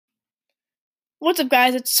What's up,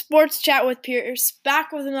 guys? It's Sports Chat with Pierce,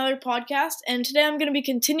 back with another podcast, and today I'm going to be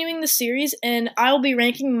continuing the series, and I will be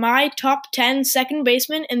ranking my top 10 second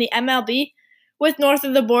basemen in the MLB, with North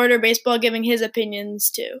of the Border Baseball giving his opinions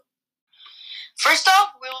too. First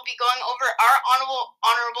off, we will be going over our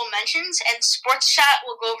honorable mentions, and Sports Chat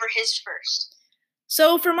will go over his first.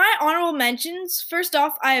 So for my honorable mentions, first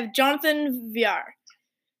off, I have Jonathan Villar.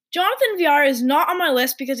 Jonathan Villar is not on my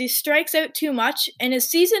list because he strikes out too much, and his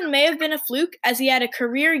season may have been a fluke as he had a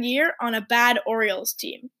career year on a bad Orioles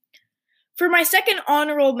team. For my second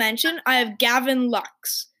honorable mention, I have Gavin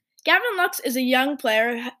Lux. Gavin Lux is a young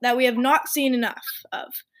player that we have not seen enough of,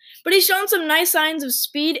 but he's shown some nice signs of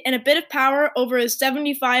speed and a bit of power over his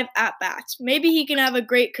 75 at-bats. Maybe he can have a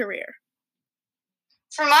great career.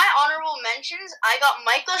 For my honorable mentions, I got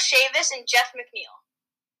Michael Chavis and Jeff McNeil.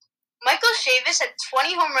 Michael Chavis had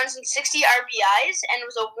 20 home runs and 60 RBIs and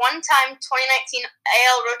was a one-time 2019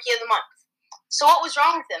 AL Rookie of the Month. So what was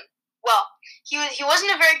wrong with him? Well, he wasn't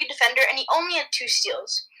a very good defender, and he only had 2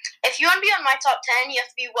 steals. If you want to be on my top 10, you have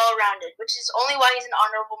to be well-rounded, which is only why he's an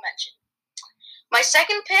honorable mention. My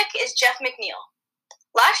second pick is Jeff McNeil.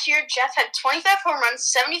 Last year, Jeff had 25 home runs,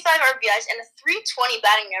 75 RBIs, and a .320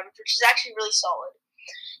 batting average, which is actually really solid.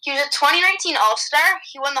 He was a 2019 All-Star.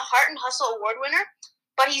 He won the Hart and Hustle Award winner.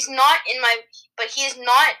 But he is not in my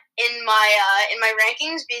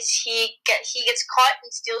rankings because he gets caught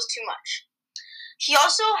and steals too much. He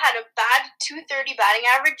also had a bad .230 batting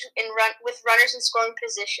average with runners in scoring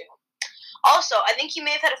position. Also, I think he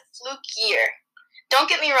may have had a fluke year. Don't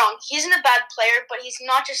get me wrong, he isn't a bad player, but he's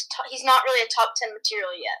not really a top 10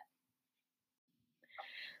 material yet.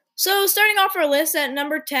 So, starting off our list at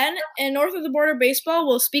number 10, and North of the Border Baseball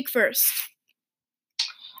will speak first.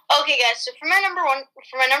 Okay, guys, so for my number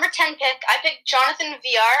 10 pick, I picked Jonathan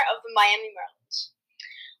Villar of the Miami Marlins.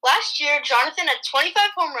 Last year, Jonathan had 25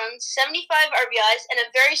 home runs, 75 RBIs, and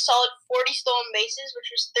a very solid 40 stolen bases,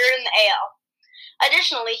 which was third in the AL.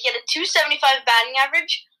 Additionally, he had a .275 batting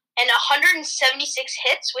average and 176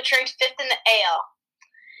 hits, which ranked 5th in the AL.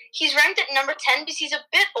 He's ranked at number 10 because he's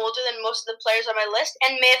a bit older than most of the players on my list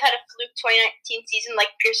and may have had a fluke 2019 season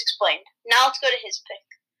like Pierce explained. Now let's go to his pick.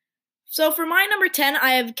 So for my number 10, I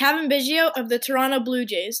have Cavan Biggio of the Toronto Blue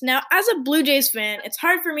Jays. Now, as a Blue Jays fan, it's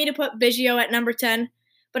hard for me to put Biggio at number 10,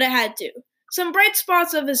 but I had to. Some bright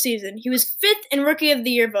spots of the season. He was 5th in Rookie of the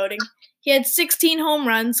Year voting. He had 16 home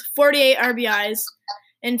runs, 48 RBIs,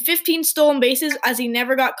 and 15 stolen bases as he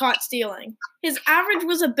never got caught stealing. His average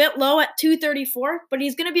was a bit low at .234, but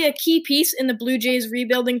he's going to be a key piece in the Blue Jays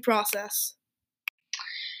rebuilding process.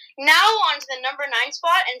 Now on to the number 9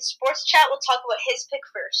 spot, and Sports Chat will talk about his pick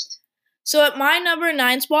first. So at my number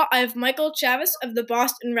 9 spot, I have Michael Chavis of the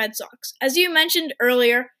Boston Red Sox. As you mentioned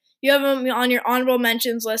earlier, you have him on your honorable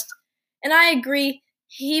mentions list, and I agree,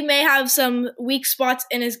 he may have some weak spots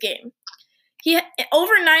in his game.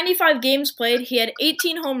 Over 95 games played, he had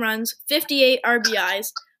 18 home runs, 58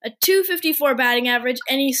 RBIs, a .254 batting average,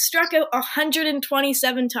 and he struck out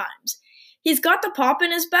 127 times. He's got the pop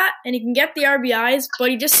in his bat, and he can get the RBIs,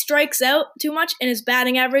 but he just strikes out too much, and his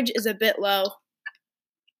batting average is a bit low.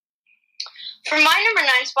 For my number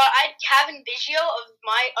 9 spot, I had Cavan Biggio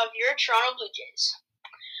of your Toronto Blue Jays.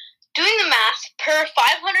 Doing the math, per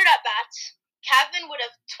 500 at-bats, Cavan would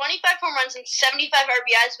have 25 home runs and 75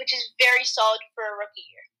 RBIs, which is very solid for a rookie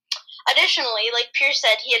year. Additionally, like Pierce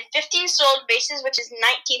said, he had 15 stolen bases, which is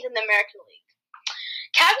 19th in the American League.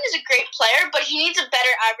 Cavan is a great player, but he needs a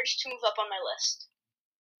better average to move up on my list.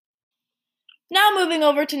 Now moving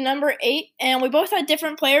over to number 8, and we both had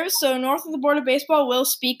different players, so North of the Border Baseball will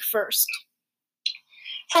speak first.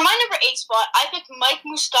 For my number 8 spot, I picked Mike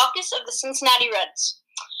Moustakas of the Cincinnati Reds.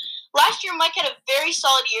 Last year, Mike had a very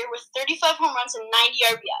solid year with 35 home runs and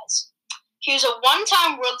 90 RBIs. He was a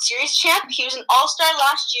one-time World Series champ, he was an All-Star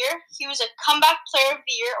last year, he was a Comeback Player of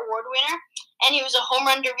the Year award winner, and he was a Home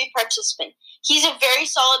Run Derby participant. He's a very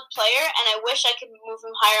solid player, and I wish I could move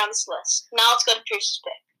him higher on this list. Now let's go to Pierce's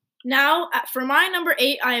pick. Now, for my number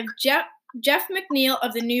 8, I have Jeff McNeil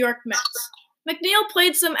of the New York Mets. McNeil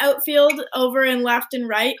played some outfield over and left and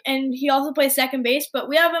right, and he also plays second base, but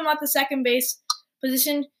we have him at the second base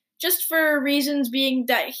position just for reasons being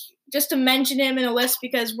that, just to mention him in a list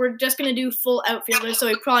because we're just going to do full outfielders, so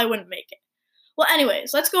he probably wouldn't make it. Well,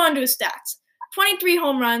 anyways, let's go on to his stats. 23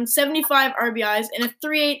 home runs, 75 RBIs, and a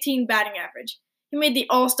 .318 batting average. He made the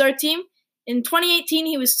All-Star team. In 2018,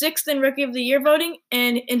 he was 6th in Rookie of the Year voting,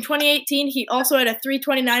 and in 2018, he also had a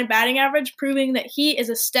 .329 batting average, proving that he is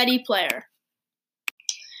a steady player.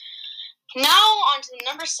 Now on to the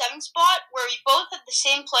number 7 spot, where we both have the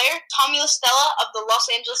same player, Tommy La Stella of the Los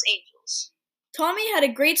Angeles Angels. Tommy had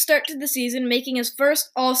a great start to the season, making his first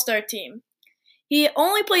All-Star team. He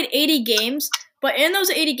only played 80 games, but in those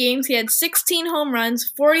 80 games, he had 16 home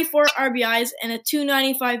runs, 44 RBIs, and a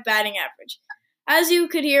 .295 batting average. As you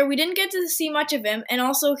could hear, we didn't get to see much of him, and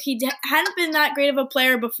also he hadn't been that great of a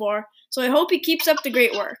player before, so I hope he keeps up the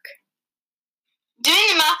great work. Doing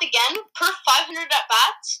the math again, per 500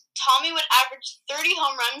 at-bats, Tommy would average 30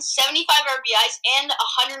 home runs, 75 RBIs, and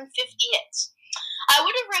 150 hits. I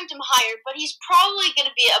would have ranked him higher, but he's probably going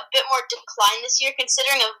to be a bit more decline this year,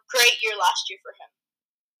 considering a great year last year for him.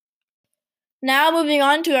 Now moving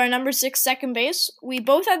on to our number 6 second base. We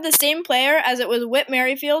both had the same player as it was Whit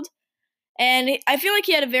Merrifield, and I feel like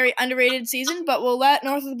he had a very underrated season, but we'll let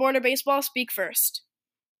North of the Border Baseball speak first.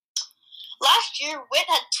 Last year, Whit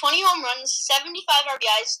had 20 home runs, 75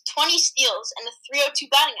 RBIs, 20 steals, and a .302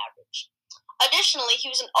 batting average. Additionally, he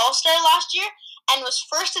was an All-Star last year and was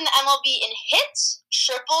first in the MLB in hits,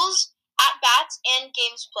 triples, at-bats, and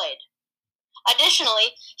games played.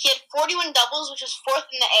 Additionally, he had 41 doubles, which was 4th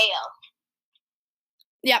in the AL.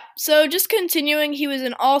 Yep, so just continuing, he was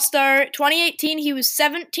an All-Star. 2018, he was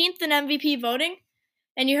 17th in MVP voting.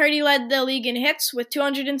 And you heard he led the league in hits with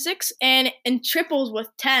 206 and in triples with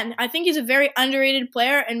 10. I think he's a very underrated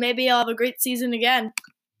player, and maybe he'll have a great season again.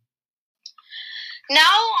 Now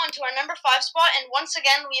on to our number 5 spot, and once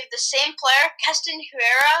again we have the same player, Keston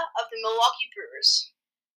Hiura of the Milwaukee Brewers.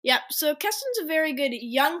 Yep, so Keston's a very good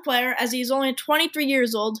young player as he's only 23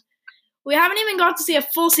 years old. We haven't even got to see a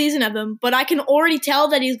full season of him, but I can already tell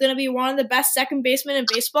that he's going to be one of the best second basemen in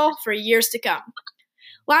baseball for years to come.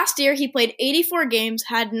 Last year, he played 84 games,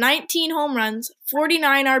 had 19 home runs,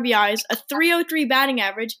 49 RBIs, a .303 batting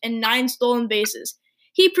average, and 9 stolen bases.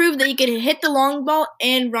 He proved that he could hit the long ball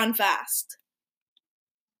and run fast.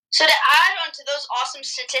 So to add on to those awesome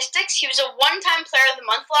statistics, he was a one-time Player of the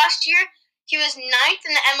Month last year. He was 9th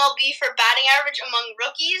in the MLB for batting average among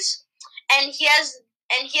rookies, and he has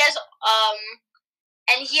an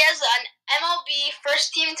MLB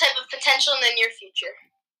first team type of potential in the near future.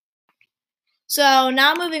 So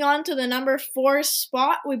now moving on to the number 4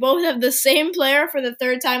 spot, we both have the same player for the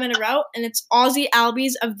 3rd time in a row, and it's Ozzie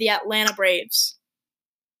Albies of the Atlanta Braves.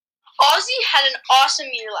 Ozzie had an awesome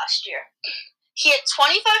year last year. He had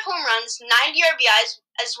 25 home runs, 90 RBIs,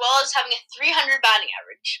 as well as having a .300 batting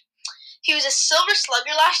average. He was a Silver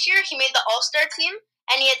Slugger last year. He made the All-Star team,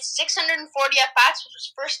 and he had 640 at-bats, which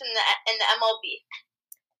was first in the MLB.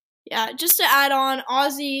 Yeah, just to add on,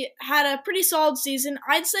 Ozzie had a pretty solid season.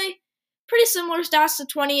 I'd say pretty similar stats to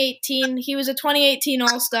 2018. He was a 2018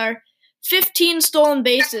 All-Star. 15 stolen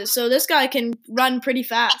bases, so this guy can run pretty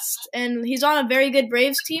fast. And he's on a very good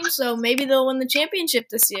Braves team, so maybe they'll win the championship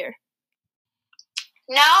this year.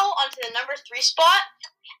 Now, on to the number 3 spot,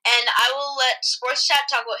 and I will let Sports Chat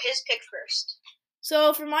talk about his pick first.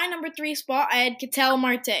 So for my number 3 spot, I had Ketel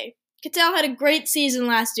Marte. Ketel had a great season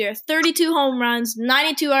last year. 32 home runs,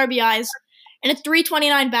 92 RBIs, and a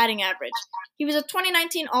 .329 batting average. He was a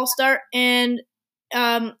 2019 All-Star, and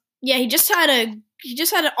he just had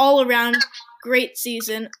an all-around great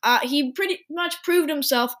season. He pretty much proved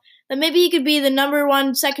himself that maybe he could be the number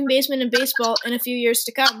 1 second baseman in baseball in a few years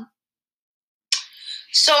to come.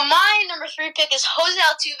 So my number 3 pick is Jose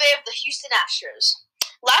Altuve of the Houston Astros.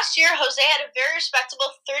 Last year, Jose had a very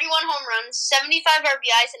respectable 31 home runs, 75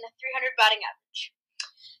 RBIs, and a .300 batting average.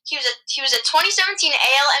 He was a 2017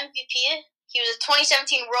 AL MVP. He was a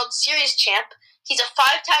 2017 World Series champ. He's a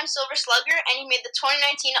 5-time Silver Slugger, and he made the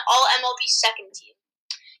 2019 All-MLB second team.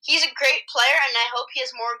 He's a great player, and I hope he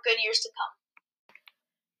has more good years to come.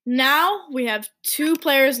 Now we have 2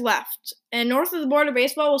 players left, and North of the Border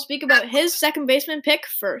Baseball will speak about his second baseman pick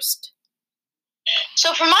first.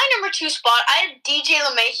 So for my number 2 spot, I have DJ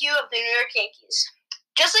LeMahieu of the New York Yankees.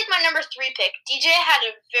 Just like my number 3 pick, DJ had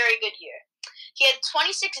a very good year. He had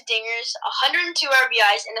 26 dingers, 102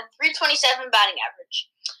 RBIs, and a .327 batting average.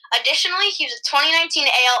 Additionally, he was a 2019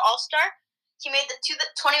 AL All-Star. He made the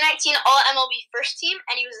 2019 All-MLB first team,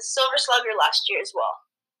 and he was a Silver Slugger last year as well.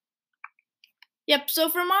 Yep, so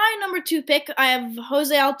for my number 2 pick, I have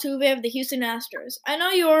Jose Altuve of the Houston Astros. I know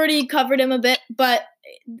you already covered him a bit, but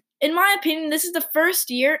in my opinion, this is the first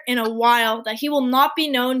year in a while that he will not be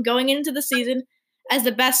known going into the season as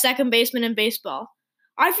the best second baseman in baseball.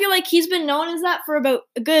 I feel like he's been known as that for about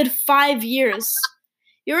a good 5 years.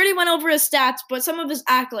 You already went over his stats, but some of his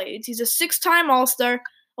accolades. He's a 6-time All-Star,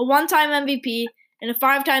 a 1-time MVP, and a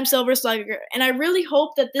 5-time Silver Slugger. And I really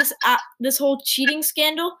hope that this whole cheating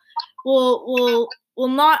scandal will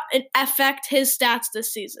not affect his stats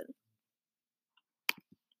this season.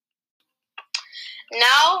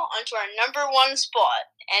 Now, onto our number 1 spot,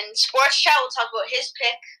 and Sports Chat will talk about his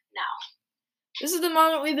pick now. This is the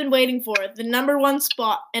moment we've been waiting for, the number 1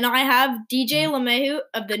 spot, and I have DJ LeMahieu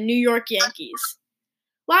of the New York Yankees.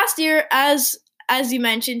 Last year, as you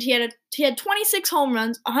mentioned, he had 26 home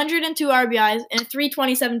runs, 102 RBIs, and a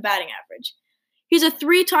 327 batting average. He's a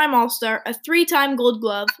 3-time All-Star, a 3-time Gold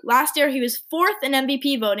Glove. Last year, he was 4th in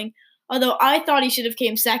MVP voting, although I thought he should have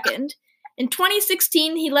came second. In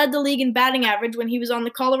 2016, he led the league in batting average when he was on the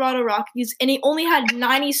Colorado Rockies, and he only had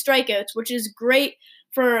 90 strikeouts, which is great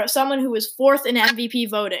for someone who was 4th in MVP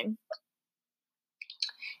voting.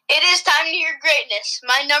 It is time to hear greatness.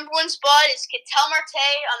 My number 1 spot is Ketel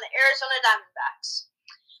Marte on the Arizona Diamondbacks.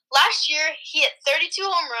 Last year, he hit 32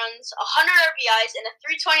 home runs, 100 RBIs, and a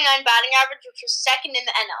 329 batting average, which was second in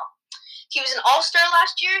the NL. He was an All-Star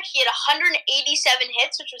last year. He had 187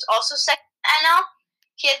 hits, which was also second in the NL.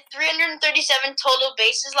 He had 337 total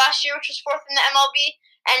bases last year, which was 4th in the MLB,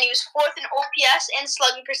 and he was 4th in OPS and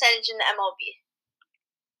slugging percentage in the MLB.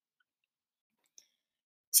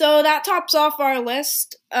 So that tops off our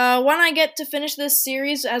list. When I get to finish this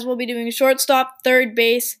series, as we'll be doing shortstop, third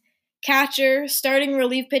base, catcher, starting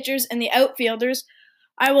relief pitchers, and the outfielders,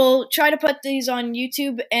 I will try to put these on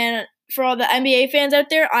YouTube, and for all the NBA fans out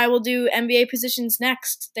there, I will do NBA positions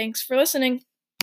next. Thanks for listening.